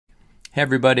Hey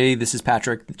everybody, this is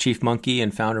Patrick, the Chief Monkey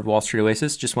and founder of Wall Street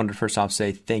Oasis. Just wanted to first off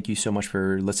say thank you so much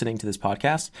for listening to this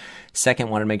podcast. Second,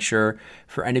 want to make sure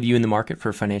for any of you in the market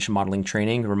for financial modeling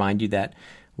training, remind you that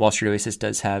Wall Street Oasis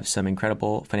does have some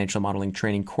incredible financial modeling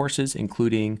training courses,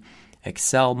 including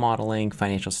Excel modeling,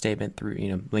 financial statement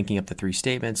through, linking up the three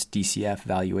statements, DCF,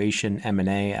 valuation,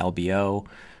 M&A, LBO,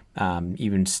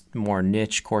 even more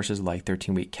niche courses like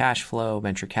 13-week cash flow,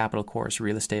 venture capital course,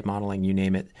 real estate modeling, you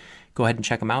name it. Go ahead and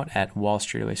check them out at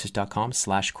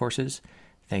wallstreetoasis.com/courses.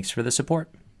 Thanks for the support.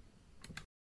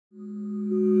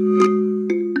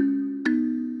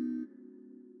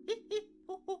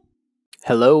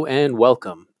 Hello and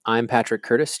welcome. I'm Patrick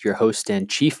Curtis, your host and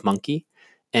Chief Monkey,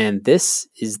 and this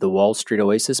is the Wall Street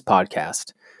Oasis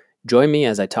podcast. Join me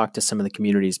as I talk to some of the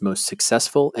community's most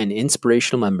successful and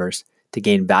inspirational members to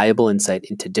gain valuable insight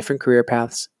into different career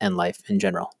paths and life in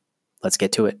general. Let's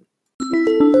get to it.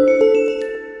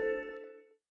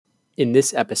 In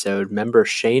this episode, member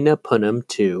Shana Punham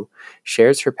II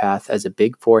shares her path as a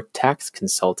Big Four tax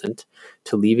consultant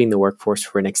to leaving the workforce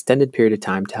for an extended period of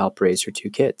time to help raise her two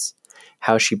kids,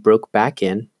 how she broke back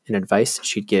in, and advice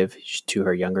she'd give to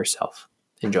her younger self.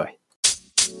 Enjoy.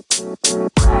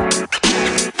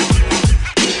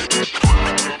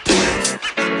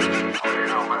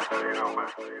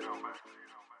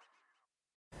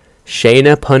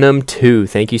 Shana Punham II,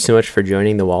 thank you so much for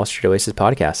joining the Wall Street Oasis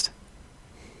podcast.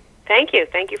 Thank you.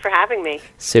 Thank you for having me.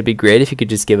 So it'd be great if you could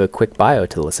just give a quick bio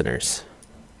to the listeners.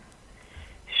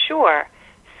 Sure.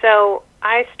 So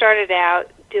I started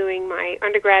out doing my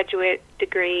undergraduate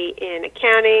degree in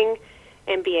accounting,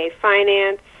 MBA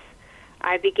finance.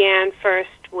 I began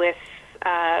first with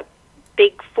a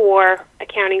Big Four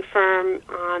accounting firm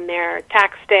on their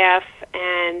tax staff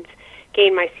and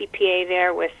gained my CPA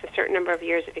there with a certain number of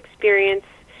years of experience,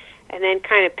 and then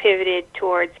kind of pivoted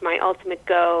towards my ultimate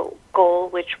goal,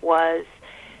 which was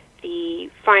the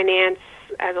finance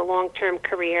as a long-term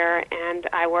career. And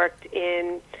I worked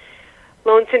in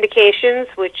loan syndications,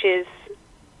 which is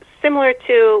similar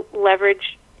to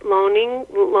leverage loans,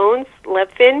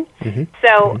 LevFin.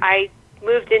 So I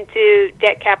moved into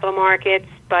debt capital markets,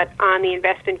 but on the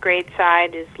investment grade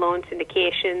side is loan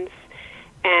syndications,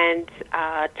 and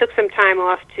took some time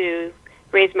off to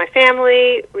raised my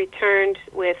family, returned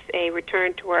with a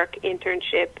return-to-work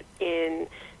internship in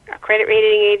a credit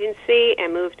rating agency,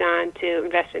 and moved on to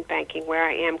investment banking, where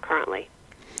I am currently.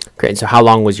 Great. And so how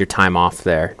long was your time off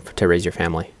there to raise your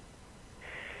family?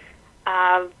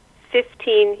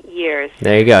 15 years.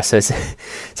 There you go. So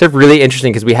it's really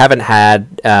interesting because we haven't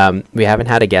had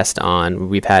a guest on.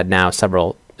 We've had now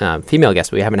several female guests,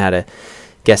 but we haven't had a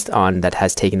guest on that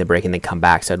has taken the break and then come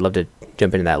back. So I'd love to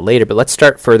jump into that later, but let's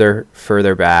start further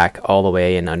back all the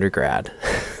way in undergrad.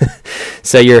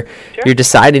 So you're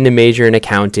deciding to major in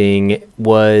accounting.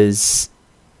 Was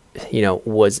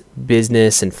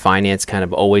business and finance kind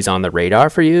of always on the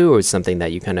radar for you, or was it something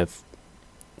that you kind of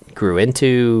grew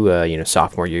into,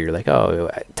 sophomore year? You're like, oh,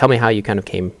 tell me how you kind of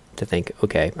came to think,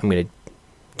 okay, I'm going to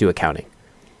do accounting.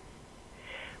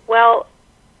 Well,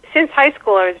 since high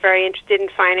school, I was very interested in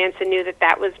finance and knew that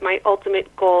that was my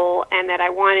ultimate goal and that I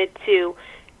wanted to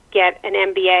get an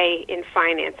MBA in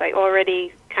finance. I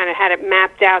already kind of had it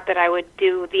mapped out that I would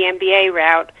do the MBA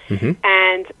route.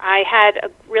 And I had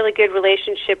a really good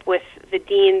relationship with the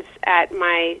deans at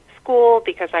my school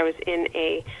because I was in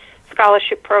a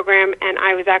scholarship program, and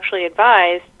I was actually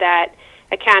advised that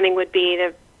accounting would be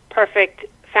the perfect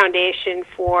foundation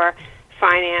for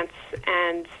finance,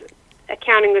 and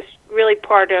accounting was really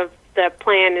part of the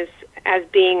plan as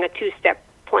being a two-step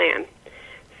plan.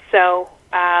 So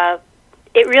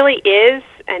it really is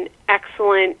an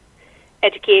excellent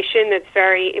education that's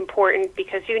very important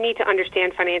because you need to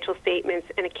understand financial statements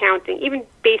and accounting, even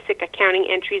basic accounting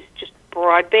entries, just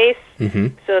broad-based,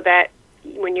 so that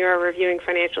when you're reviewing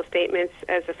financial statements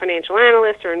as a financial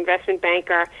analyst or investment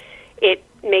banker, it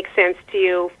makes sense to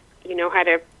you. You know how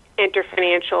to enter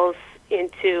financials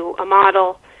into a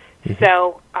model.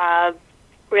 So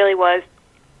really was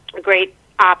a great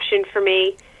option for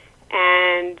me.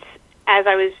 And as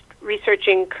I was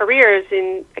researching careers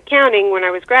in accounting when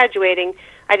I was graduating,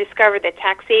 I discovered that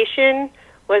taxation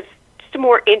was just a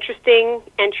more interesting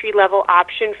entry-level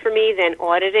option for me than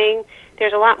auditing.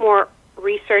 There's a lot more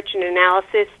research and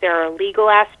analysis. There are legal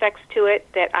aspects to it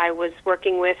that I was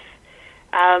working with.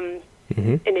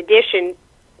 In addition,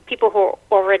 people who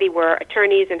already were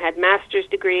attorneys and had master's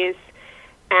degrees,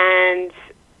 and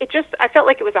I felt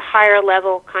like it was a higher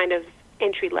level kind of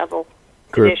entry-level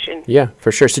position. Yeah,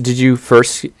 for sure. So did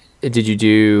you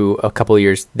do a couple of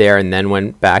years there and then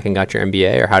went back and got your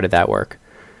MBA, or how did that work?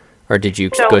 or did you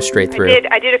go straight through?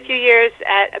 I did a few years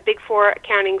at a Big Four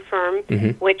accounting firm,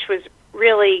 which was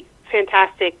really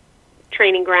fantastic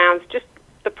training grounds. Just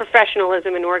the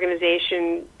professionalism and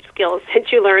organization skills that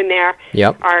you learn there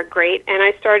are great. And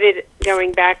I started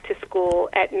going back to school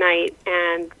at night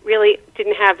and really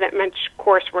didn't have that much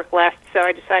coursework left, so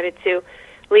I decided to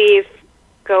leave,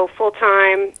 go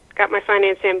full-time, got my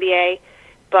finance MBA,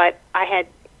 but I had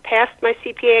passed my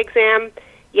CPA exam,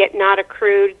 yet not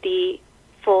accrued the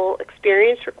full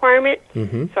experience requirement.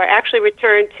 So I actually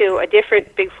returned to a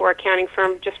different Big Four accounting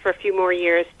firm just for a few more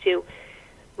years to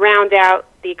round out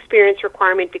the experience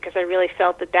requirement, because I really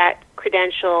felt that that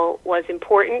credential was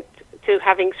important to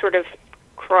having sort of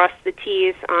crossed the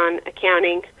T's on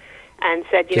accounting and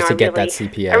said, that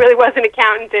CPA. I really was an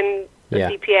accountant and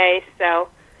a CPA. So,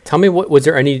 tell me, was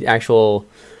there any actual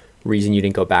reason you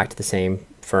didn't go back to the same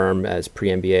firm as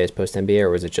pre-MBA as post-MBA, or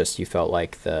was it just you felt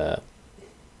like the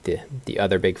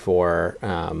other Big Four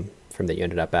firm that you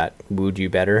ended up at wooed you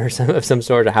better of some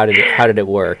sort? Or how did it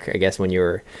work? I guess when you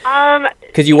were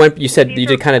because you said you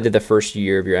did the first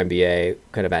year of your MBA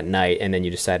kind of at night, and then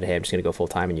you decided, hey, I'm just going to go full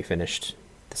time, and you finished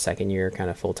the second year kind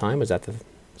of full time. Was that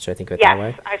should I think of it that way?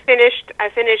 Yes, I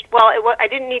finished. Well, I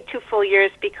didn't need 2 full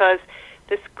years because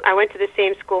I went to the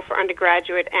same school for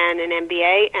undergraduate and an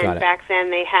MBA, and back then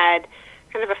they had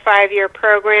kind of a 5-year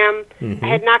program. I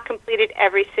had not completed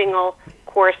every single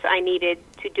course I needed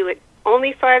to do it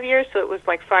only 5 years, so it was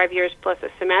like 5 years plus a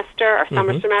semester or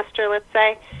summer semester, let's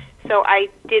say. So I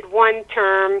did 1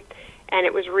 term, and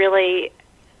it was really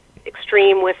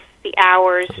extreme with the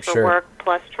hours for work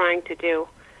plus trying to do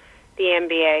the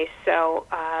MBA. So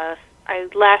I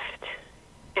left,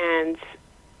 and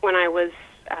when I was,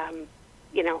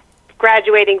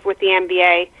 graduating with the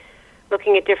MBA,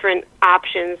 looking at different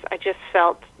options, I just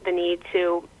felt the need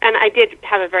to, and I did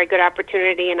have a very good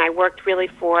opportunity, and I worked really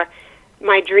for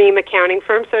my dream accounting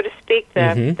firm, so to speak,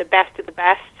 the best of the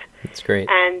best. That's great.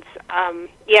 And,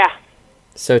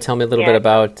 So tell me a little bit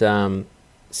about,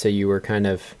 so you were kind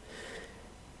of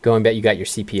going back, you got your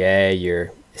CPA,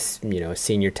 you're, a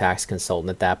senior tax consultant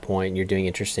at that point, and you're doing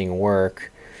interesting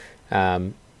work.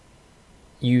 Do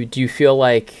you feel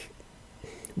like,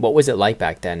 what was it like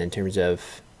back then in terms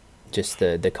of just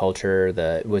the culture?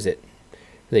 Was it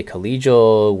really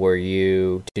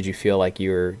collegial? Did you feel like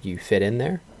you fit in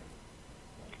there?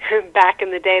 Back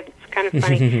in the day, it's kind of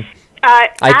funny.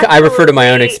 I refer to my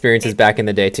own experiences back in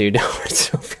the day too.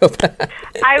 Don't feel bad.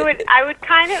 I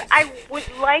would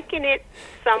liken it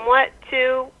somewhat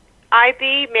to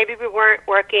IB. Maybe we weren't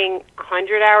working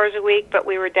 100 hours a week, but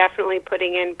we were definitely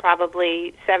putting in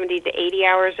probably 70 to 80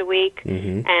 hours a week.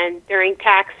 And during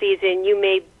tax season, you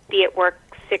may be at work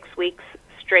 6 weeks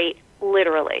straight,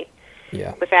 literally,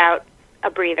 without a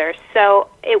breather. So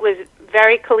it was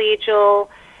very collegial.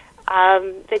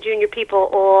 The junior people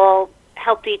all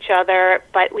helped each other,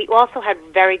 but we also had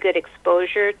very good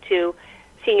exposure to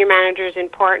senior managers and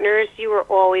partners. You were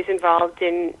always involved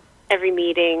in every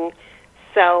meeting.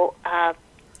 So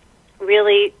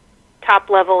really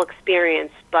top-level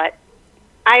experience. But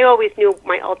I always knew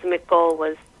my ultimate goal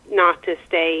was not to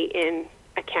stay in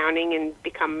accounting and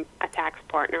become a tax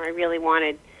partner. I really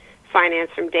wanted finance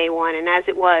from day one. And as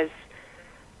it was,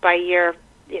 by year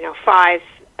 5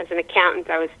 as an accountant,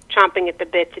 I was chomping at the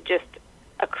bit to just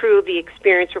accrue the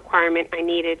experience requirement I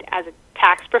needed. As a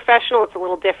tax professional, it's a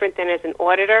little different than as an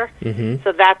auditor.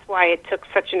 So that's why it took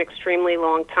such an extremely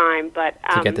long time. But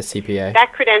to get the CPA.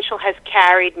 That credential has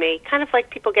carried me, kind of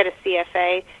like people get a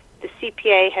CFA. The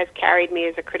CPA has carried me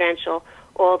as a credential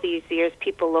all these years.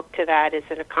 People look to that as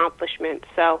an accomplishment.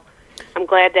 So I'm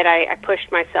glad that I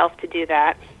pushed myself to do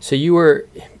that. So you were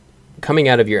coming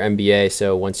out of your MBA,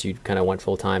 so once you kind of went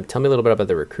full-time, tell me a little bit about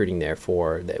the recruiting there.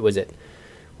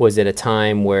 Was it a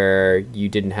time where you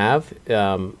didn't have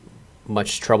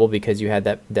much trouble because you had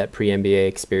that pre-MBA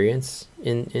experience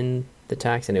in the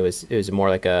tax, and it was more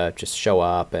like a just show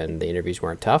up and the interviews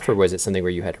weren't tough, or was it something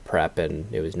where you had to prep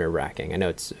and it was nerve-wracking? I know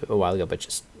it's a while ago, but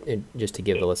just to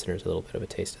give the listeners a little bit of a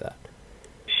taste of that.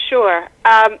 Sure.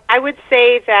 I would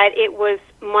say that it was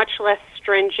much less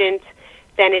stringent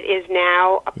than it is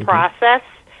now, a process.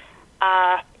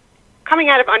 Coming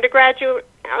out of undergraduate,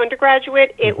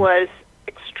 it was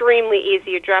extremely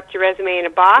easy. You dropped your resume in a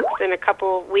box, and a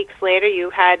couple of weeks later you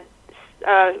had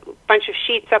a bunch of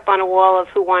sheets up on a wall of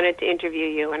who wanted to interview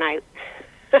you. And I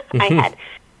had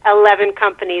 11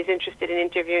 companies interested in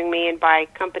interviewing me, and by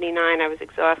company 9 I was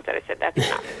exhausted. I said, that's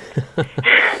enough.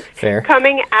 Fair.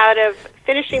 Coming out of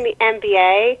finishing the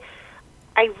MBA,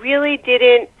 I really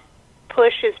didn't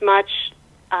push as much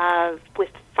with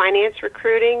finance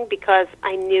recruiting because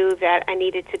I knew that I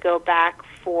needed to go back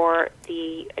for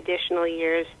the additional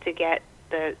years to get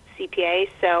the CPA.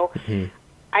 So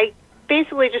I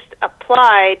basically just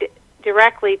applied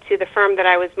directly to the firm that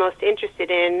I was most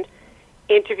interested in,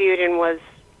 interviewed, and was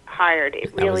hired.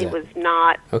 It really was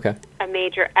not a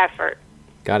major effort.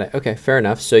 Got it. Okay, fair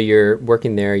enough. So you're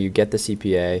working there, you get the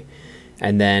CPA,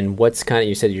 and then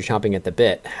you said you're chomping at the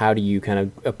bit. How do you kind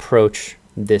of approach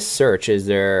this search? Do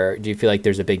you feel like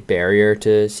there's a big barrier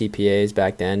to CPAs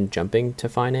back then jumping to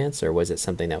finance, or was it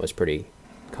something that was pretty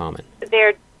common?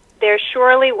 There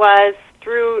surely was.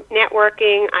 Through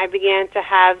networking, I began to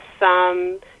have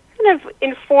some kind of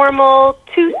informal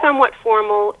to somewhat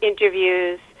formal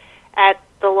interviews at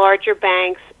the larger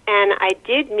banks, and I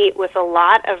did meet with a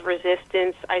lot of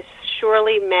resistance. I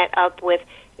surely met up with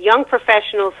young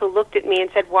professionals who looked at me and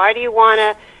said, "Why do you want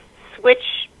to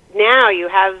switch now? You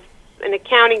have an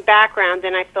accounting background."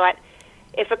 And I thought,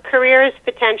 if a career is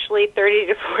potentially 30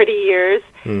 to 40 years,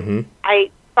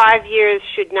 5 years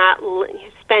should not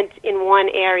spent in one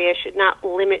area should not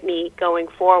limit me going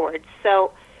forward.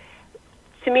 So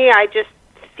to me, I just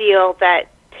feel that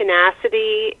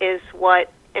tenacity is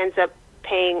what ends up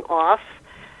paying off.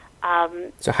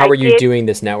 So how were you doing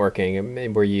this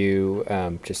networking? Were you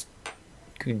just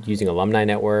using alumni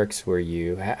networks?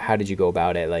 How did you go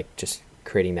about it? Like just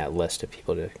creating that list of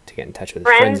people to get in touch with?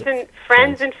 Friends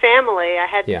and family. I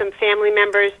had some family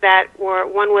members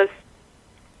one was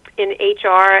in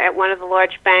HR at one of the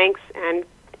large banks, and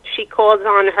she called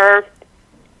on her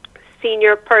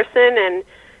senior person, and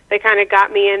they kind of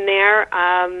got me in there.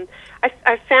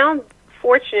 I found,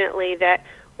 fortunately, that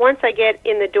once I get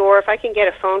in the door, if I can get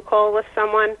a phone call with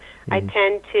someone, I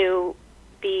tend to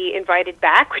be invited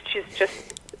back, which is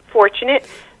just fortunate.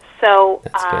 So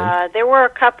there were a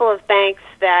couple of banks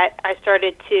that I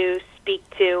started to speak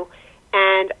to,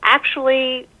 and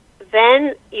actually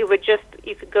then you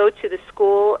could go to the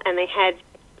school and they had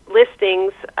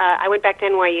listings. I went back to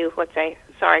NYU, let's say.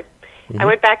 Sorry. I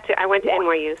went to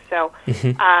NYU. So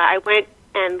I went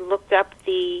and looked up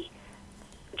the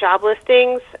job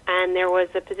listings, and there was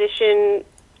a position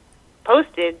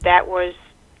posted that was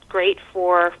great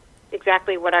for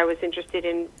exactly what I was interested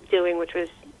in doing, which was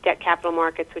debt capital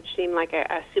markets, which seemed like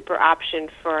a super option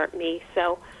for me.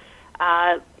 So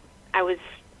I was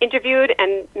interviewed,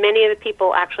 and many of the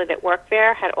people actually that worked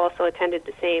there had also attended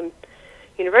the same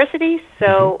university,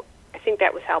 so I think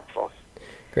that was helpful.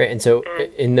 Great. And so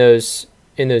in those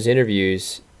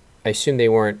interviews, I assume they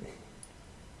weren't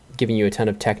giving you a ton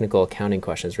of technical accounting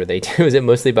questions. Was it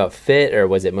mostly about fit, or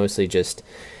was it mostly just,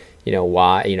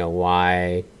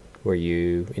 why were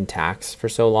you in tax for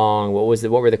so long? What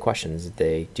were the questions?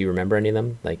 Do you remember any of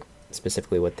them, like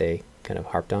specifically what they kind of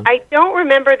harped on? I don't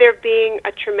remember there being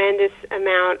a tremendous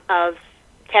amount of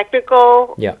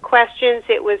technical questions.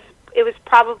 It was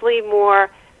probably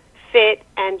more fit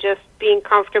and just being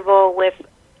comfortable with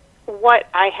what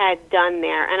I had done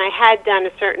there. And I had done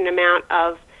a certain amount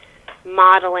of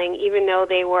modeling, even though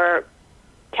they were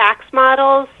tax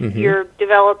models. You're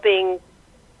developing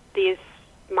these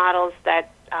models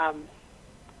that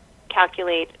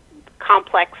calculate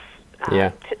complex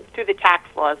through the tax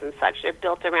laws and such. They're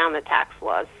built around the tax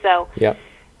laws. So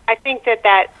I think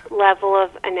that level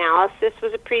of analysis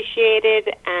was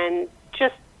appreciated, and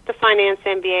just the finance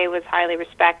MBA was highly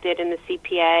respected in the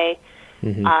CPA.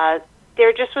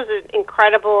 There just was an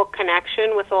incredible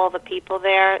connection with all the people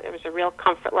there. There was a real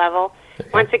comfort level.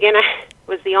 Once again, I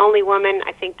was the only woman,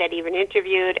 I think, that even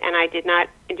interviewed, and I did not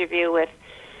interview with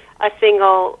a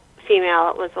single female.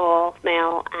 It was all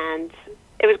male, and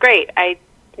it was great. I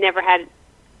never had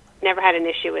an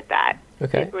issue with that.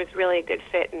 It was really a good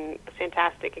fit and a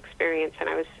fantastic experience, and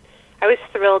I was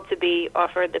thrilled to be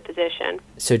offered the position.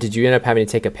 So did you end up having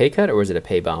to take a pay cut, or was it a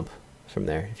pay bump from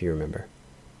there, if you remember?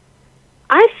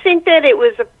 I think that it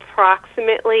was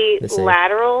approximately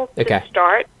lateral to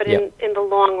start, but in the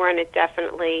long run, it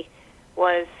definitely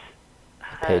was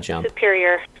a pay jump.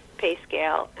 Superior pay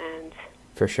scale. And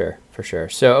For sure.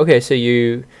 So, so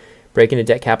you break into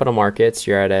debt capital markets.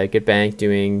 You're at a good bank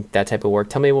doing that type of work.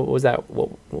 Tell me, what was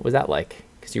that like?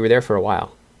 Because you were there for a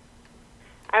while.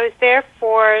 I was there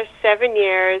for 7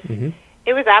 years.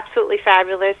 It was absolutely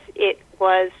fabulous. It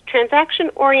was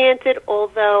transaction-oriented,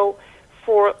 although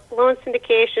for loan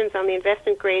syndications on the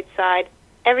investment grade side,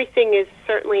 everything is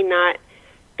certainly not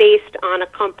based on a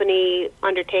company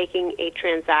undertaking a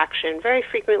transaction. Very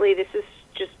frequently, this is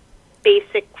just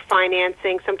basic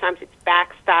financing. Sometimes it's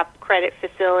backstop credit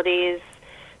facilities,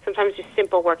 sometimes just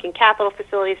simple working capital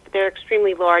facilities, but they're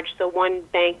extremely large, so one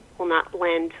bank will not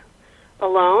lend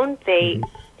alone. They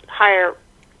hire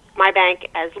my bank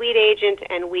as lead agent,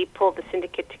 and we pull the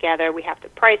syndicate together. We have to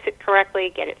price it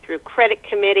correctly, get it through credit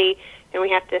committee, and we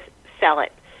have to sell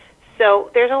it.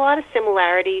 So there's a lot of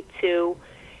similarity to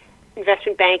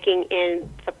investment banking in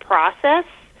the process.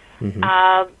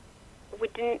 We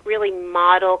didn't really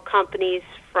model companies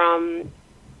from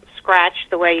scratch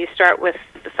the way you start with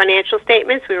the financial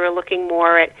statements. We were looking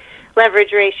more at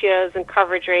leverage ratios and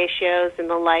coverage ratios and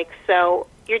the like. So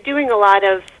you're doing a lot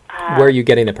of... Where are you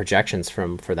getting the projections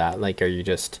from for that? Like, are you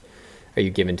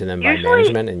given to them by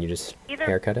management and you just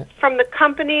haircut it? From the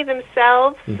company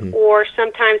themselves, or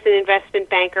sometimes an investment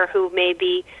banker who may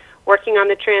be working on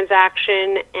the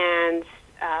transaction, and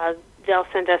they'll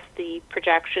send us the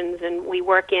projections, and we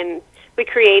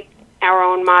create our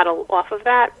own model off of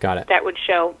that. Got it. That would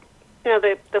show,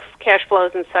 the cash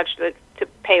flows and such to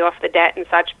pay off the debt and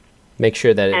such. Make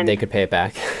sure that they could pay it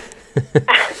back.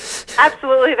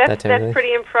 Absolutely, that's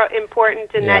pretty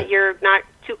important, and that you're not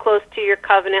too close to your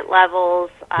covenant levels.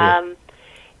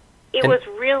 It was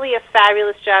really a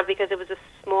fabulous job because it was a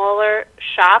smaller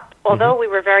shop, although we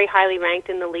were very highly ranked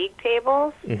in the league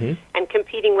tables and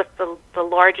competing with the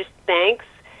largest banks.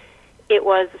 It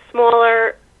was a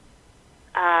smaller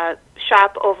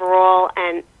shop overall,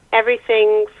 and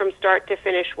everything from start to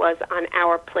finish was on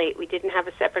our plate. We didn't have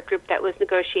a separate group that was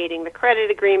negotiating the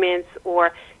credit agreements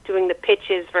or doing the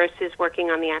pitches versus working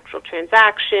on the actual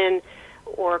transaction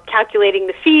or calculating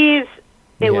the fees.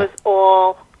 It was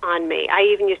all on me. I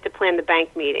even used to plan the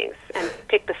bank meetings and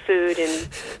pick the food and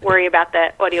worry about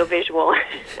the audiovisual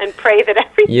and pray that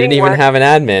everything You didn't even worked. have an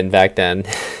admin back then.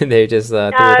 They just threw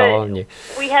it all on you.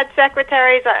 We had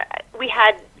secretaries. We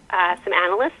had some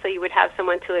analysts, so you would have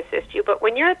someone to assist you. But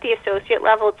when you're at the associate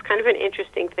level, it's kind of an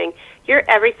interesting thing. You're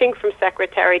everything from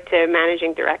secretary to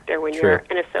managing director when you're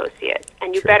an associate.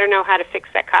 And you better know how to fix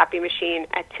that copy machine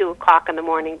at 2 o'clock in the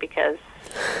morning because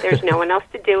there's no one else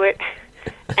to do it.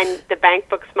 And the bank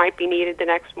books might be needed the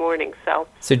next morning. So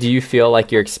do you feel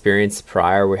like your experience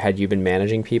prior, had you been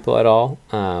managing people at all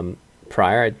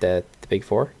prior at the Big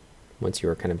Four, once you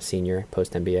were kind of a senior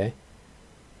post-MBA?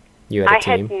 You had a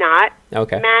team? Had not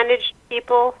managed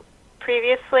people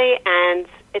previously, and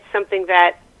it's something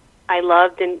that I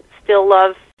loved and still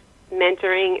love,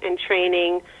 mentoring and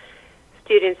training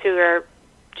students who are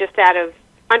just out of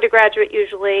undergraduate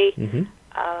usually.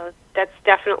 That's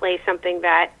definitely something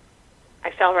that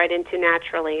I fell right into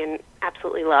naturally and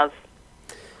absolutely love.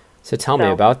 So tell me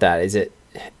about that. Is it,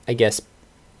 I guess,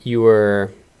 you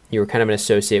were kind of an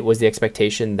associate. Was the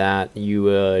expectation that you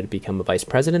would become a vice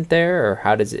president there, or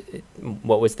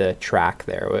what was the track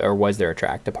there, or was there a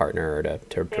track to partner or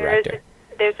to director?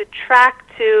 There's a track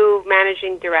to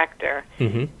managing director,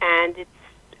 and it's,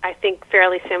 I think,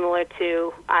 fairly similar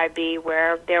to IB,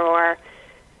 where there are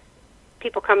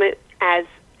people come in as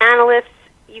analysts.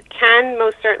 You can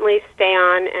most certainly stay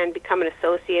on and become an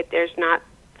associate. There's not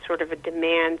sort of a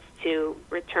demand to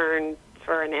return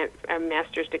for a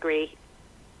master's degree.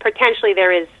 Potentially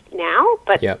there is now,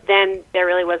 but then there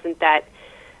really wasn't that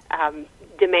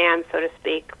demand, so to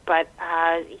speak. But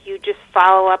you just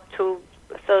follow up to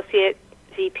associate,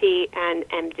 VP, and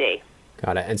MD.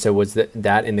 Got it. And so was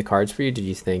that in the cards for you? Did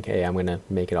you think, hey, I'm going to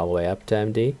make it all the way up to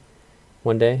MD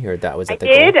one day, or that was at the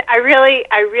goal? I did. I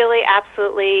really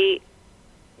absolutely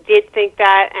did think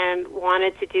that and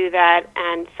wanted to do that,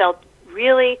 and felt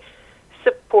really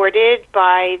supported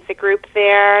by the group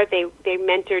there. They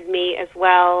mentored me as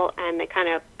well, and they kind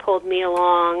of pulled me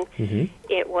along.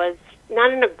 It was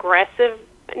not an aggressive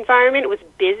environment. It was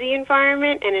a busy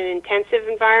environment and an intensive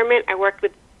environment. I worked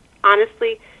with,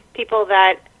 honestly, people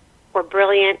that were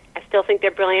brilliant. I still think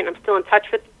they're brilliant. I'm still in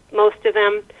touch with most of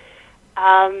them.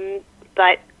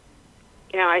 But,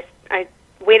 I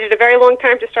waited a very long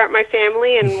time to start my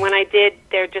family, and when I did,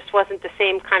 there just wasn't the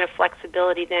same kind of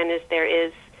flexibility then as there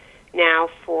is now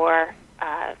for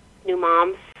new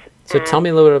moms. So tell me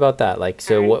a little bit about that. Like,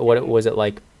 so what was it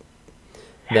like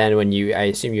then when I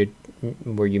assume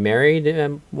were you married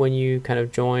when you kind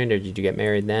of joined, or did you get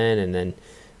married then? And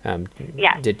then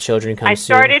did children come soon? I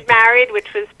started married,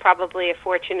 which was probably a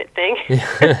fortunate thing.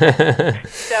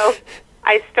 So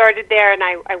I started there, and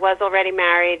I was already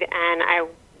married, and I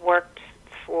worked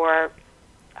for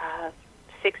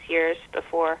 6 years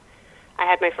before I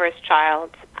had my first child.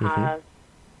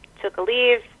 Took a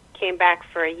leave, came back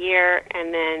for a year,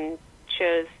 and then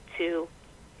chose to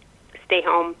stay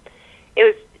home. It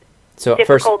was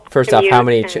difficult. First off, how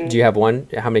many do you have?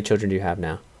 How many children do you have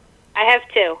now? I have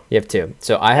 2. You have 2.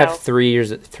 So I have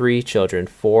 3 children,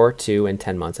 4, 2, and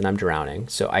 10 months, and I'm drowning.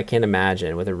 So I can't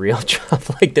imagine with a real job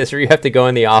like this where you have to go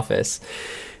in the office.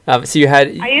 So you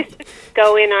had. I used to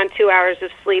go in on 2 hours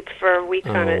of sleep for weeks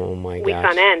on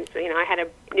end. So, I had a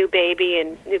new baby,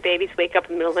 and new babies wake up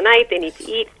in the middle of the night. They need to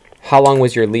eat. How long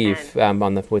was your leave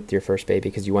with your first baby?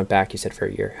 Because you went back, you said, for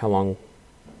a year. How long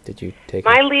did you take?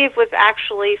 My leave was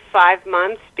actually 5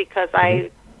 months because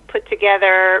I put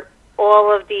together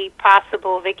all of the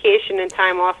possible vacation and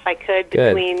time off I could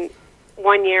between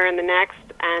 1 year and the next.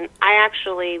 And I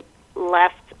actually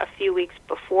left a few weeks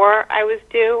before I was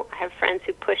due. I have friends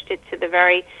who pushed it to the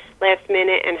very last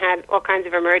minute and had all kinds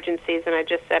of emergencies. And I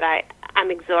just said,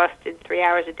 I'm exhausted. 3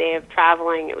 hours a day of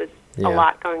traveling. It was a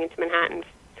lot going into Manhattan.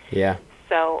 Yeah.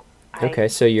 So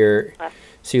so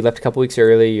you left a couple weeks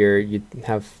early. You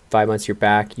have 5 months. You're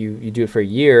back. You do it for a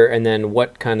year, and then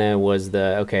what kind of was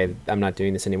okay? I'm not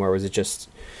doing this anymore. Was it just,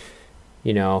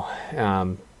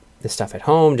 the stuff at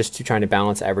home, just trying to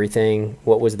balance everything?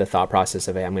 What was the thought process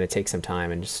of, hey, I'm going to take some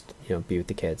time and just be with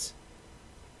the kids?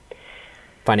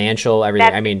 Financial,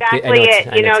 everything. That's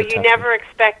exactly it. You never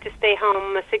expect to stay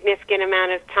home a significant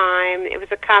amount of time. It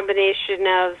was a combination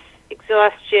of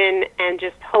exhaustion and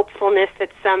just hopefulness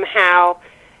that somehow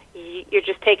you're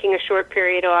just taking a short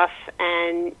period off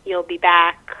and you'll be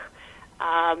back.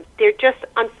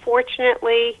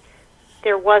 Unfortunately,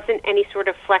 there wasn't any sort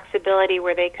of flexibility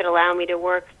where they could allow me to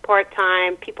work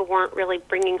part-time. People weren't really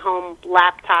bringing home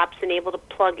laptops and able to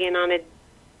plug in on a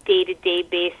day-to-day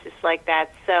basis like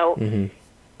that. So do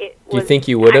you think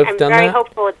you would have done that? I'm very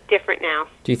hopeful it's different now.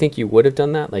 Do you think you would have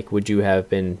done that? Like, would you have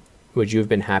been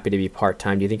happy to be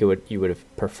part-time? Do you think you would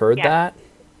have preferred that?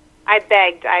 I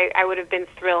begged. I would have been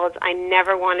thrilled. I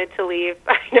never wanted to leave.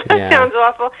 I know that sounds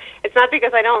awful. It's not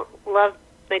because I don't love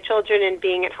my children and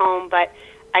being at home, but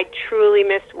I truly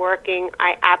missed working.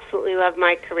 I absolutely love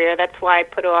my career. That's why I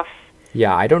put off.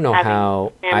 Yeah, I don't know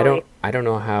how. I don't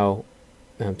know how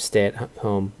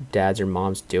stay-at-home dads or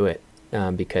moms do it.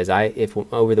 Because if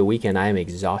over the weekend I am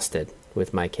exhausted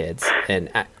with my kids, and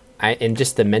and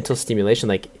just the mental stimulation,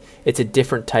 like it's a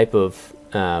different type of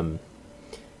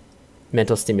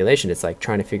mental stimulation. It's like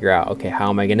trying to figure out, okay, how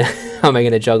am I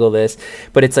gonna juggle this?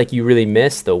 But it's like you really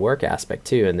miss the work aspect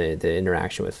too, and the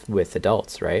interaction with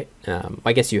adults, right?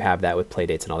 I guess you have that with play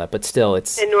dates and all that, but still,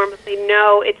 it's enormously.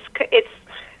 No, it's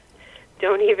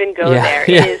don't even go there.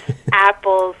 It is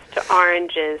apples to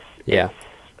oranges. Yeah. It's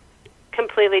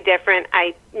completely different.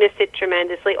 I miss it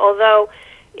tremendously. Although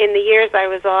in the years I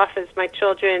was off, as my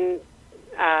children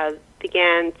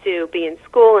began to be in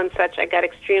school and such, I got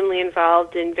extremely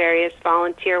involved in various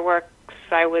volunteer works.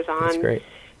 I was on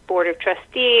board of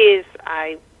trustees.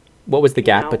 What was the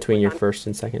gap between your first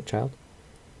and second child?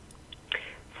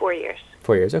 4 years.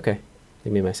 4 years, okay.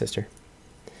 Like me and my sister.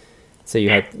 So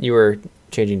you were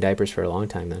changing diapers for a long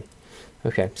time then.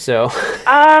 Okay, so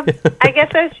I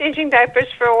guess I was changing diapers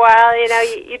for a while.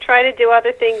 You try to do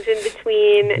other things in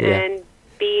between and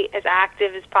be as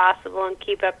active as possible and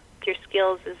keep up your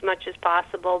skills as much as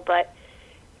possible. But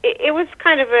it was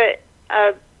kind of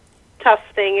a tough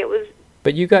thing. It was.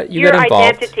 But you got involved. Your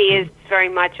identity is very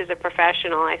much as a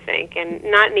professional, I think, and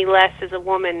not any less as a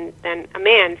woman than a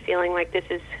man, feeling like this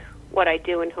is what I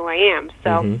do and who I am.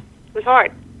 So it was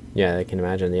hard. Yeah, I can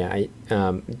imagine. Yeah.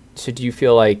 So do you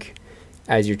feel like,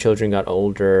 as your children got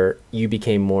older, you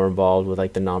became more involved with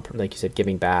like like you said,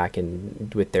 giving back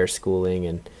and with their schooling,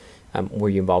 and were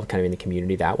you involved kind of in the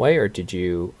community that way, or did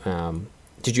you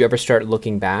ever start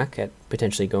looking back at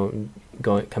potentially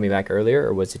coming back earlier,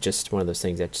 or was it just one of those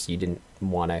things that you didn't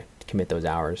want to commit those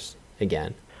hours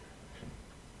again?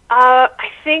 I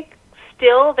think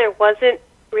still there wasn't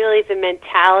really the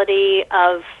mentality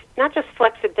of not just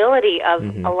flexibility of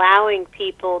allowing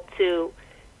people to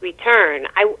return.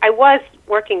 I was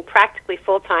working practically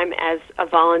full-time as a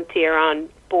volunteer on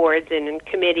boards and in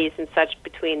committees and such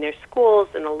between their schools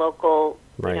and a local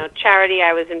charity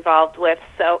I was involved with.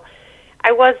 So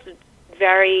I was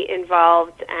very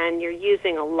involved, and you're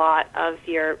using a lot of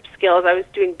your skills. I was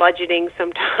doing budgeting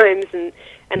sometimes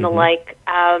and the like.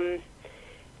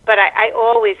 But I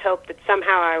always hoped that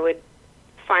somehow I would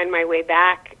find my way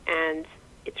back, and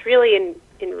it's really in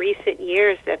recent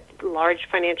years that large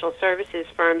financial services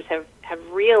firms have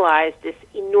realized this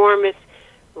enormous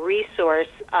resource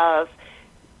of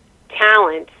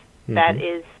talent that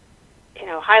is,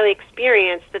 highly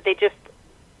experienced, that they just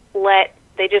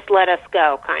let us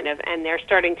go, kind of, and they're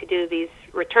starting to do these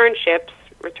return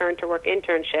to work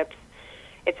internships.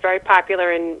 It's very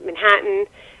popular in Manhattan,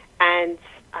 and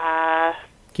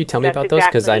can you tell me about those?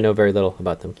 Because I know very little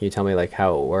about them. Can you tell me like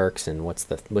how it works and what's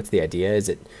the idea?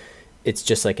 Is it's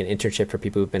just like an internship for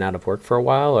people who've been out of work for a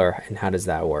while, and how does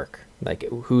that work? Like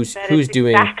who's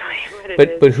doing? Exactly what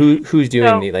it but who's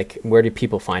doing like where do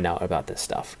people find out about this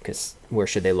stuff? Because where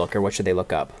should they look, or what should they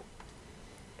look up?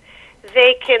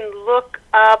 They can look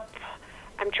up.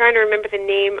 I'm trying to remember the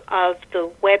name of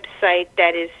the website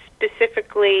that is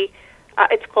specifically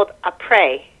It's called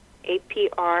Apres,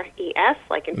 APRES,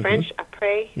 like in French,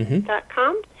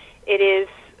 apres.com. It is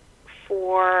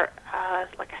for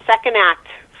like a second act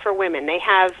for women. They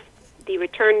have the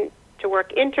return to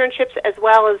work internships as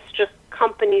well as just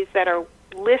companies that are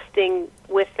listing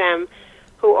with them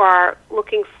who are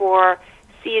looking for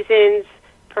seasoned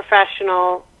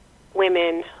professional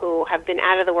women who have been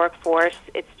out of the workforce.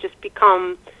 It's just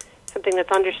become something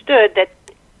that's understood that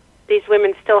these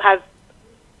women still have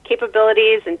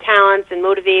capabilities and talents and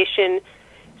motivation.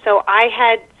 So I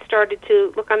had started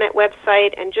to look on that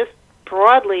website and just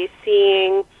broadly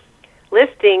seeing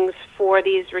listings for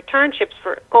these returnships.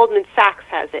 For Goldman Sachs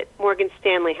has it, Morgan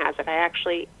Stanley has it. I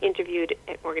actually interviewed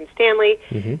at Morgan Stanley,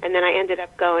 and then I ended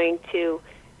up going to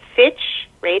Fitch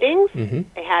Ratings.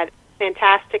 They had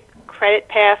fantastic credit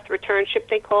path returnship,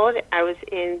 they call it. I was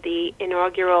in the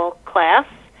inaugural class.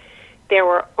 There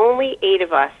were only 8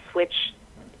 of us, which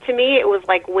to me it was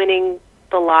like winning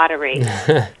the lottery.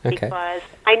 Okay. Because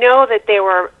I know that there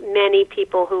were many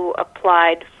people who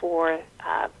applied for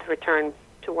the return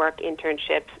to work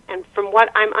internships, and from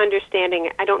what I'm understanding,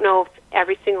 I don't know if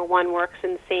every single one works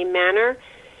in the same manner,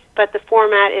 but the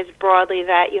format is broadly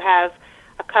that you have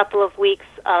a couple of weeks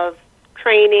of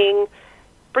training,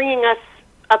 bringing us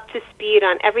up to speed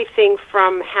on everything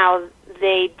from how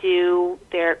they do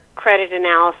their credit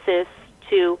analysis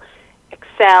to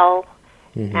Excel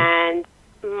and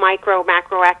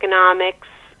macroeconomics,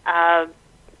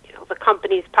 the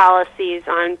company's policies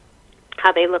on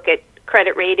how they look at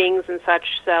credit ratings and such.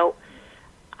 So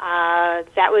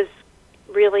that was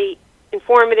really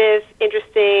informative,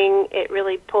 interesting. It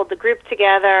really pulled the group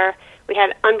together. We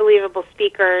had unbelievable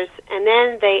speakers, and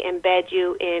then they embed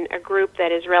you in a group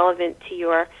that is relevant to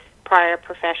your prior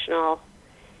professional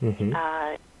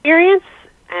experience.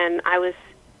 And I was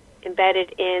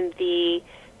embedded in the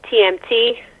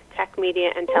TMT, Tech,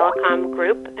 Media, and Telecom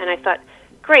group, and I thought,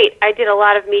 great, I did a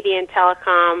lot of media and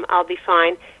telecom, I'll be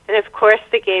fine. And of course,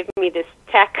 they gave me this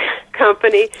tech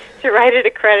company to write a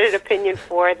credit opinion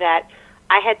for that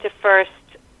I had to first,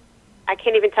 I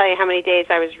can't even tell you how many days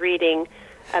I was reading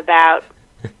about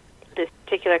this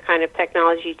particular kind of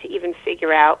technology to even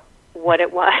figure out what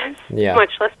it was,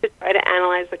 much less to try to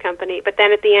analyze the company. But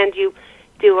then at the end, you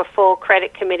do a full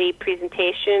credit committee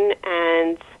presentation,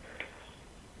 and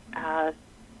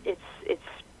it's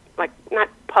like not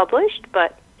published,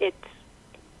 but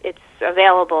it's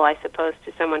available, I suppose,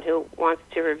 to someone who wants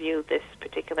to review this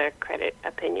particular credit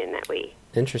opinion that we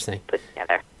put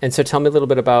together. And so tell me a little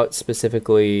bit about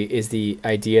specifically, is the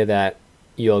idea that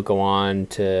you'll go on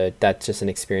to, that's just an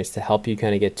experience to help you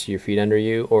kind of get to your feet under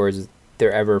you, or is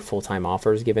there ever full-time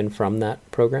offers given from that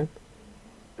program?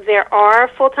 There are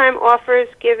full-time offers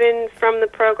given from the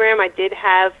program. I did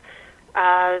have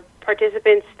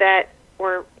participants that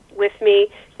were with me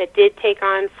that did take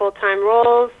on full-time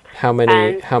roles. How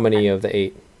many of the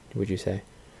 8 would you say?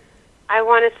 I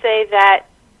want to say that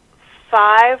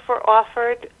 5 were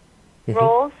offered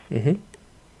roles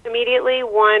immediately,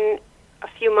 1 a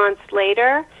few months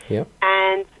later,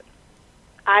 and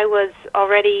I was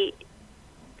already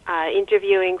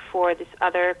interviewing for this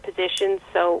other position,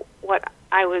 so what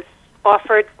I was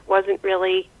offered wasn't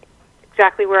really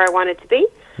exactly where I wanted to be.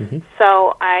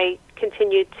 So I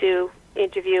continued to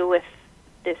interview with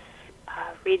this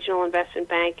regional investment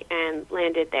bank and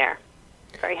landed there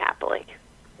very happily.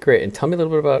 Great. And tell me a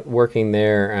little bit about working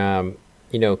there.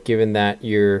 Given that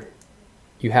you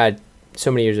had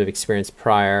so many years of experience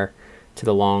prior to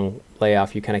the long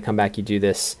layoff, you kind of come back, you do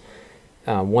this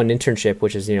one internship,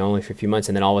 which is only for a few months,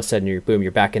 and then all of a sudden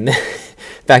you're back in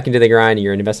back into the grind.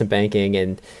 You're in investment banking,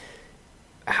 and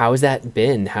how has that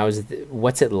been?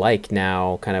 What's it like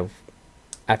now, kind of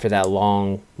after that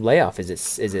long layoff?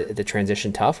 Is it the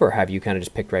transition tough, or have you kind of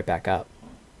just picked right back up?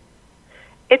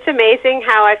 It's amazing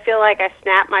how I feel like I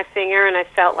snapped my finger and I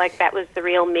felt like that was the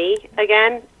real me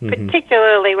again,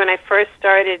 particularly when I first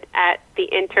started at the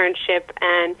internship,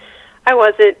 and I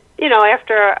wasn't,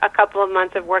 after a couple of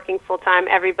months of working full-time,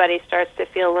 everybody starts to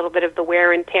feel a little bit of the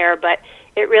wear and tear, but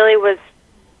it really was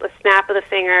a snap of the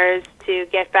fingers to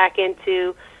get back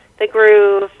into the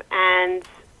groove, and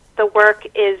the work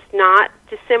is not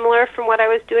dissimilar from what I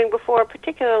was doing before,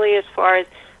 particularly as far as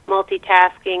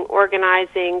multitasking,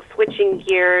 organizing, switching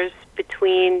gears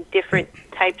between different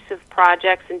types of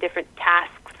projects and different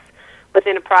tasks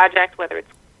within a project, whether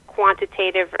it's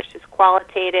quantitative versus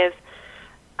qualitative.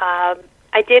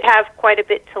 I did have quite a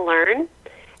bit to learn,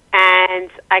 and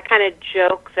I kind of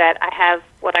joke that I have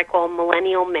what I call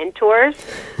millennial mentors.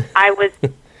 I was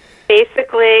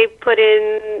basically put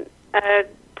in a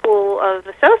pool of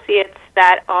associates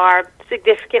that are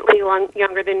significantly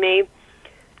younger than me,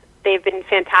 they've been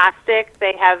fantastic.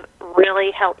 They have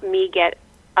really helped me get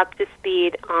up to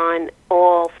speed on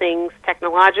all things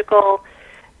technological.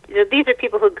 These are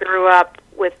people who grew up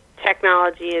with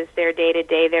technology as their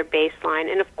day-to-day, their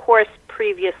baseline. And, of course,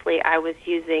 previously I was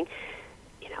using,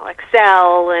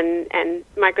 Excel and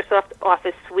Microsoft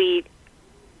Office Suite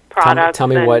products. Tell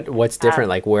me what's different.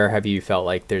 Like, where have you felt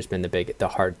like there's been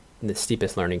the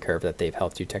steepest learning curve that they've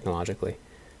helped you technologically?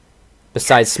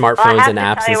 Besides smartphones and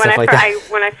apps and stuff like that?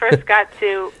 When I first got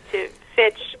to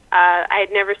Fitch, I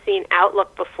had never seen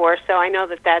Outlook before, so I know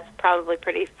that that's probably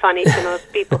pretty funny to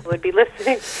most people who would be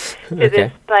listening to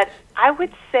this. But I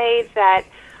would say that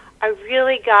I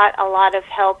really got a lot of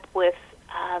help with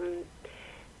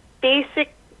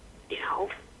basic,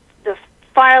 the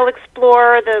File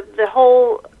Explorer, the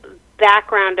whole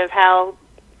background of how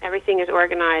everything is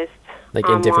organized like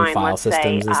online, in different file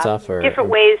systems and stuff? Or different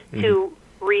ways to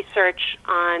research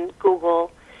on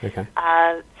Google. Okay.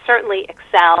 Certainly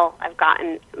Excel, I've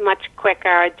gotten much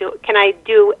quicker. Can I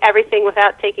do everything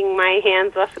without taking my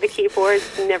hands off of the keyboard,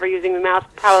 never using the mouse?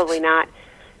 Probably not.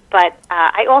 But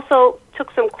I also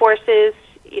took some courses.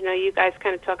 You guys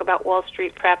kind of talk about Wall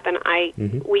Street Prep, and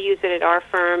we use it at our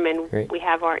firm, and Great. We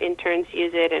have our interns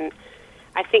use it, and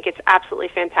I think it's absolutely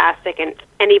fantastic. And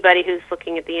anybody who's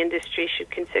looking at the industry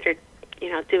should consider,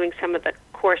 doing some of the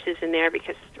courses in there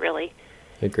because it really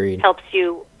Agreed. helps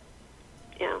you,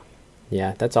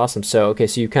 Yeah, that's awesome. So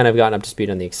you've kind of gotten up to speed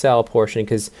on the Excel portion,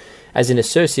 because as an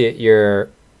associate, you're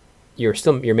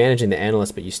managing the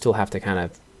analyst, but you still have to kind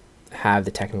of have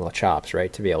the technical chops,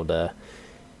 right, to be able to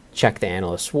check the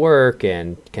analyst's work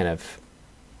and kind of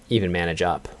even manage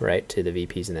up, right, to the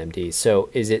VPs and MDs. So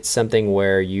is it something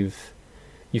where you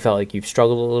felt like you've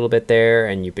struggled a little bit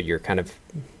there, but you're kind of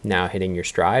now hitting your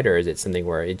stride, or is it something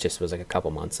where it just was like a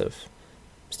couple months of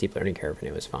steep learning curve and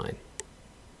it was fine?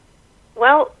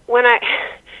 Well,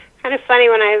 kind of funny,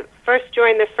 when I first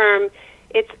joined the firm,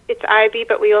 it's IB,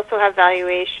 but we also have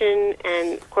valuation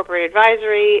and corporate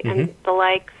advisory and the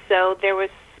like. So there was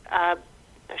a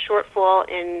shortfall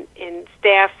in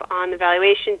staff on the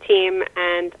valuation team,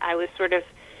 and I was sort of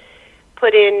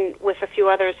put in with a few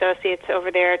other associates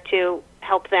over there to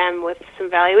help them with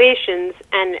some valuations.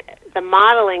 And the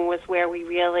modeling was where we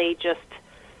really just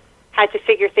had to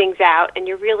figure things out, and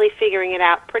you're really figuring it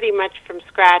out pretty much from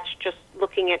scratch, just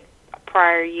looking at a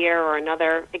prior year or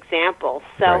another example.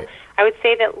 So Right. I would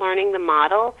say that learning the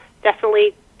model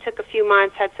definitely took a few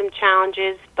months, had some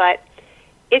challenges, but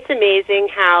it's amazing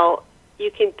how you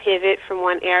can pivot from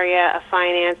one area of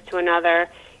finance to another,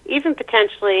 even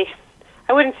potentially,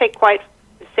 I wouldn't say quite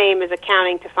the same as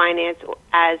accounting to finance or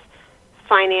as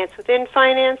finance within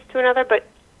finance to another, but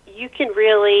you can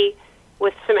really,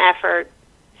 with some effort,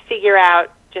 figure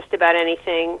out just about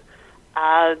anything,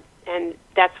 and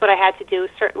that's what I had to do.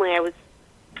 Certainly I was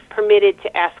permitted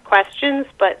to ask questions,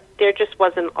 but there just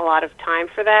wasn't a lot of time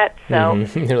for that. So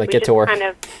You're like, get to work. Kind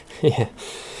of, Yeah.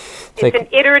 it's an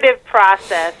iterative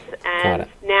process, and Got it.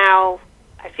 now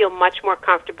I feel much more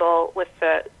comfortable with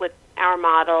our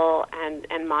model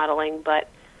and modeling, but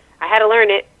I had to learn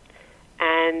it,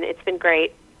 and it's been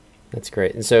great. That's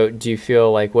great. And so do you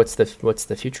feel like what's the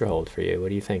future hold for you? What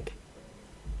do you think?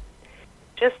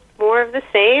 Just more of the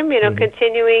same,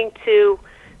 continuing to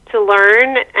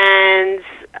learn, and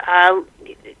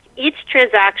each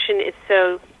transaction is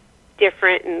so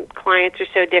different, and clients are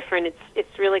so different.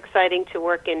 It's really exciting to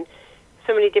work in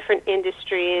so many different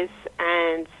industries,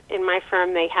 and in my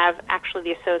firm they have actually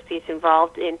the associates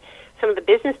involved in some of the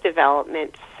business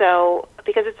development. So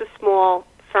because it's a small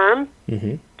firm,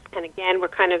 and again we're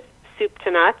kind of soup to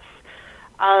nuts,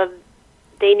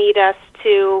 they need us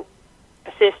to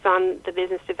assist on the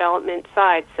business development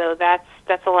side. So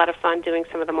that's a lot of fun, doing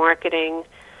some of the marketing,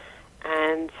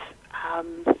 and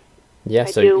yeah.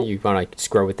 So you want to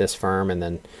just grow with this firm and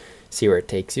then see where it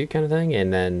takes you, kind of thing.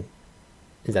 And then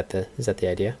is that the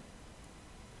idea?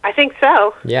 I think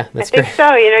so. Yeah, that's I think great.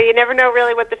 so. You never know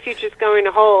really what the future's going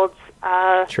to hold.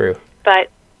 True.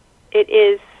 But it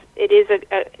is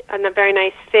a very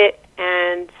nice fit,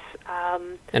 and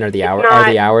And are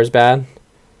the hours bad?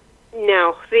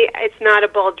 No, it's not a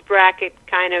bulge bracket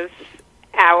kind of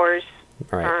hours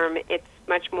Right. firm. It's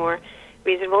much more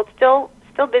reasonable. It's still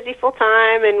busy full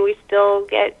time, and we still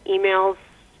get emails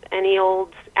any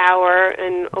old hour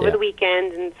and over Yeah. the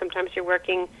weekend, and sometimes you're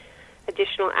working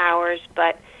additional hours,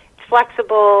 but it's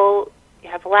flexible. You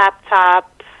have a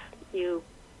laptop. You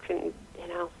can,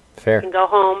 Fair. you can go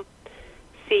home,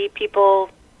 see people,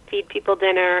 feed people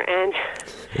dinner, and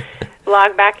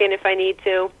log back in if I need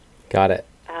to. Got it.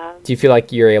 Do you feel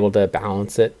like you're able to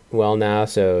balance it well now?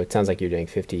 So it sounds like you're doing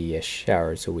 50-ish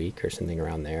hours a week or something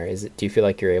around there. Do you feel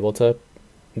like you're able to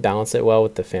balance it well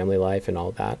with the family life and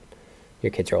all that?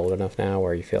 Your kids are old enough now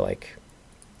where you feel like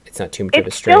it's not too much of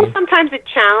a strain? It's still sometimes a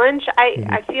challenge.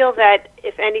 I feel that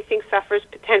if anything suffers,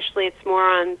 potentially it's more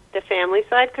on the family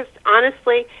side, because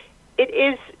honestly, it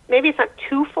is, maybe it's not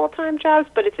two full-time jobs,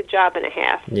 but it's a job and a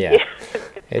half. Yeah,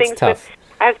 it's tough.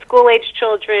 I have school-age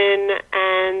children,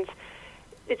 and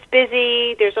it's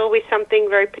busy. There's always something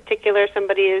very particular.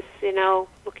 Somebody is,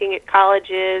 looking at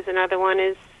colleges, another one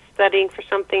is studying for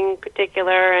something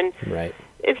particular, and right.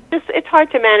 It's hard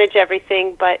to manage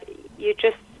everything, but you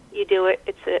do it.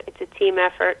 It's a team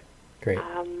effort. Great.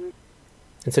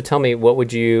 And so tell me, what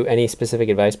would any specific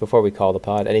advice before we call the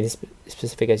pod, any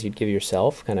specific advice you'd give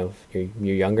yourself, kind of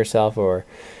your younger self, or,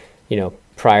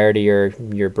 prior to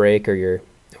your break or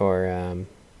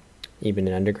even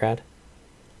in undergrad?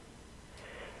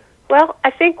 Well,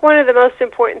 I think one of the most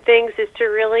important things is to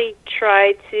really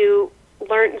try to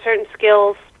learn certain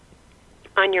skills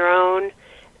on your own,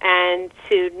 and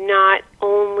to not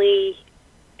only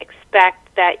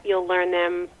expect that you'll learn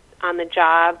them on the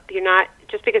job.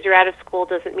 Just because you're out of school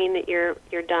doesn't mean that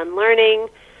you're done learning,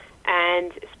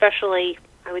 and especially,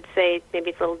 I would say, maybe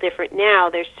it's a little different now.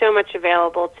 There's so much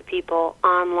available to people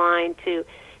online to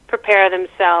prepare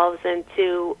themselves and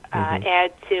to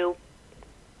add to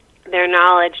their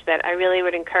knowledge, that I really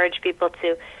would encourage people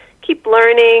to keep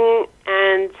learning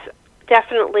and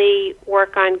definitely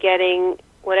work on getting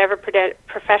whatever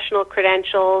professional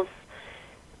credentials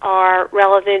are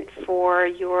relevant for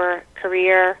your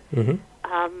career.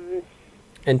 Mm-hmm.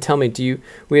 And tell me,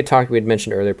 we had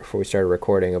mentioned earlier before we started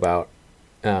recording about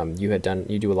you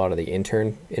do a lot of the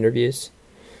intern interviews,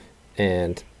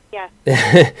 and yeah.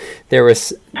 there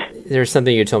was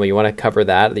something you told me you want to cover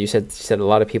that. You said a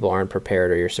lot of people aren't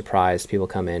prepared, or you're surprised people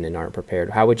come in and aren't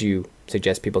prepared. How would you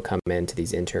suggest people come into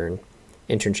these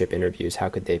internship interviews? How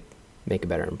could they make a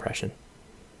better impression?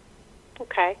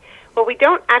 Okay. Well, we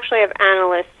don't actually have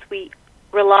analysts. We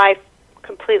rely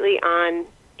completely on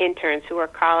interns who are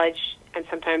college and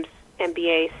sometimes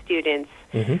MBA students.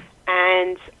 Mm-hmm.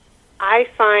 And I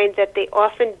find that they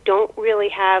often don't really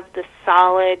have the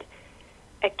solid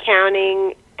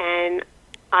accounting and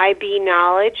IB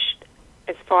knowledge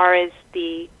as far as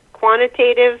the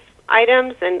quantitative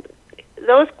items, and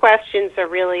those questions are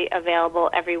really available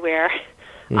everywhere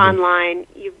online.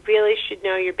 You really should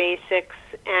know your basics,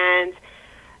 and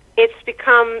it's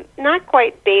become not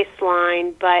quite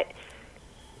baseline, but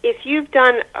if you've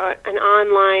done an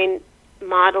online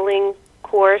modeling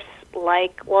course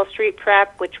like Wall Street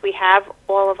Prep, which we have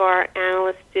all of our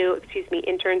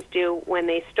interns do when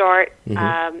they start.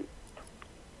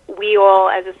 We all,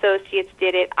 as associates,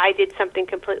 did it. I did something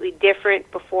completely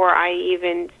different before I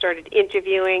even started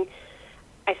interviewing.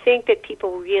 I think that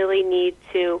people really need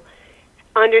to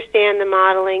understand the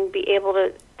modeling, be able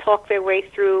to talk their way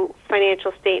through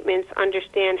financial statements,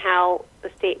 understand how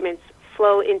the statements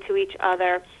flow into each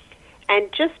other, and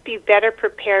just be better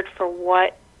prepared for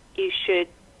what you should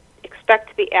expect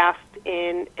to be asked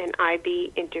in an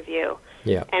IB interview.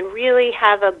 Yeah. And really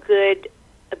have a good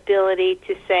ability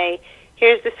to say,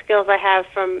 here's the skills I have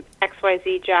from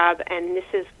XYZ job, and this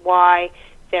is why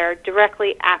they're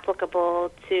directly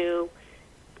applicable to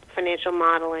financial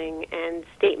modeling and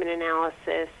statement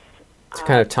analysis. It's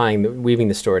kind of weaving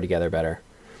the story together better,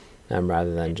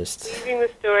 rather than just weaving the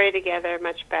story together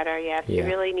much better. Yes, yeah. You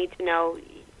really need to know.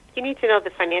 You need to know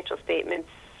the financial statements,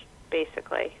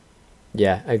 basically.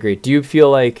 Yeah, I agree. Do you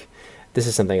feel like this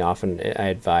is something often I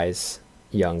advise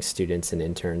young students and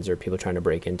interns or people trying to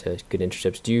break into good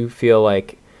internships? Do you feel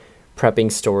like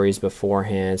prepping stories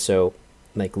beforehand, so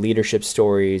like leadership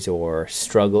stories or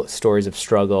stories of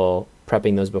struggle,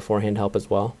 prepping those beforehand help as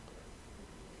well?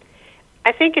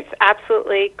 I think it's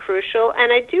absolutely crucial,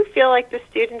 and I do feel like the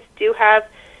students do have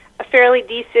a fairly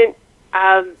decent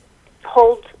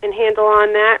hold and handle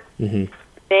on that. Mm-hmm.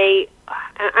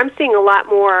 I'm seeing a lot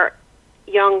more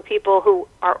young people who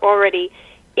are already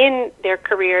in their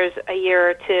careers a year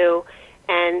or two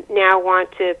and now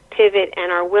want to pivot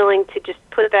and are willing to just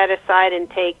put that aside and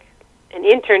take an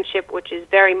internship, which is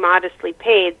very modestly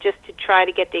paid, just to try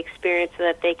to get the experience so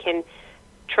that they can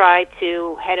try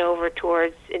to head over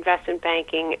towards investment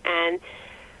banking. And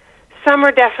some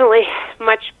are definitely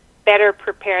much better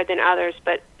prepared than others,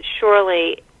 but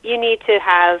surely you need to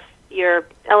have your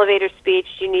elevator speech.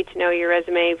 You need to know your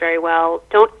resume very well.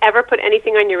 Don't ever put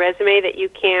anything on your resume that you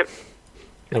can't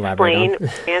explain or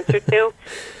answer to.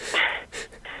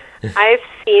 I've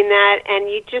seen that, and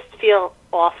you just feel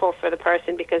awful for the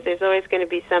person because there's always going to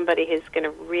be somebody who's going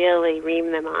to really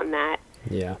ream them on that.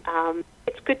 Yeah.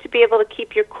 It's good to be able to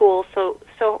keep your cool,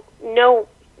 so know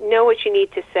what you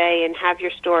need to say and have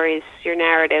your stories, your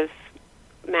narrative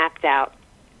mapped out.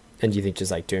 And do you think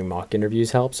just like doing mock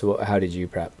interviews helps? So how did you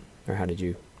prep, or how did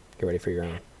you get ready for your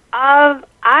own?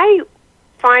 I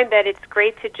find that it's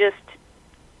great to just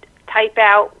type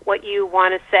out what you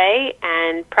want to say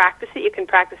and practice it. You can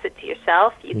practice it to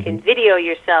yourself. You can video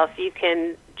yourself. You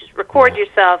can just record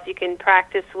yourself. You can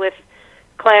practice with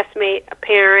a classmate, a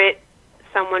parent,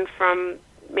 someone from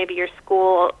maybe your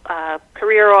school,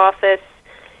 career office,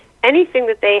 anything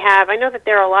that they have. I know that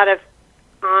there are a lot of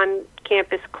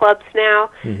on-campus clubs now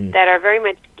that are very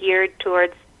much geared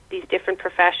towards these different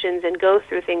professions and go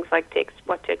through things like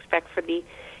what to expect for the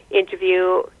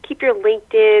interview. Keep your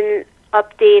LinkedIn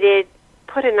updated.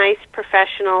 Put a nice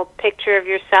professional picture of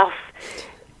yourself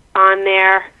on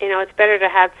there. You know, it's better to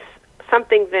have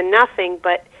something than nothing,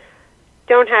 but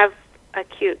don't have a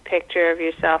cute picture of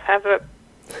yourself. Have a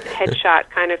headshot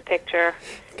kind of picture.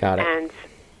 Got it. And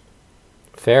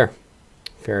Fair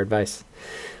advice.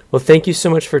 Well, thank you so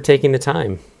much for taking the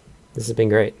time. This has been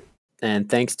great. And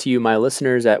thanks to you, my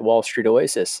listeners at Wall Street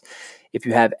Oasis. If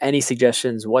you have any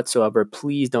suggestions whatsoever,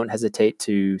 please don't hesitate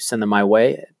to send them my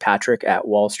way,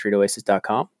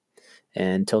 Patrick@wallstreetoasis.com.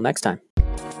 And until next time.